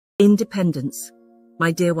Independence.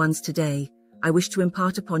 My dear ones, today, I wish to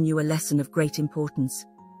impart upon you a lesson of great importance.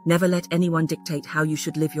 Never let anyone dictate how you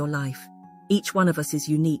should live your life. Each one of us is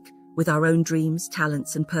unique, with our own dreams,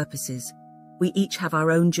 talents, and purposes. We each have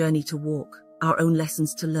our own journey to walk, our own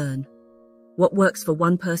lessons to learn. What works for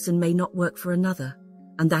one person may not work for another,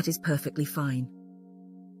 and that is perfectly fine.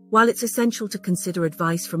 While it's essential to consider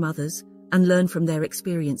advice from others and learn from their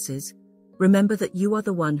experiences, remember that you are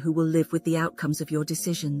the one who will live with the outcomes of your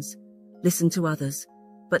decisions. Listen to others,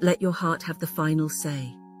 but let your heart have the final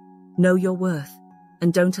say. Know your worth,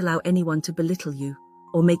 and don't allow anyone to belittle you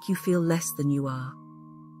or make you feel less than you are.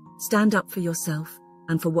 Stand up for yourself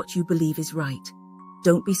and for what you believe is right.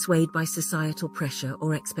 Don't be swayed by societal pressure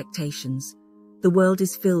or expectations. The world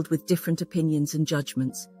is filled with different opinions and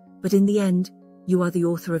judgments, but in the end, you are the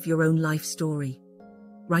author of your own life story.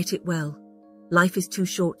 Write it well. Life is too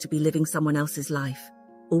short to be living someone else's life.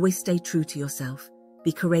 Always stay true to yourself,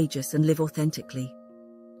 be courageous and live authentically.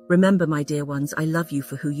 Remember, my dear ones, I love you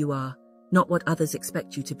for who you are, not what others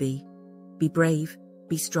expect you to be. Be brave,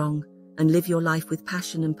 be strong, and live your life with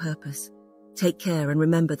passion and purpose. Take care and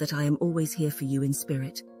remember that I am always here for you in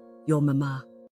spirit. Your Mama.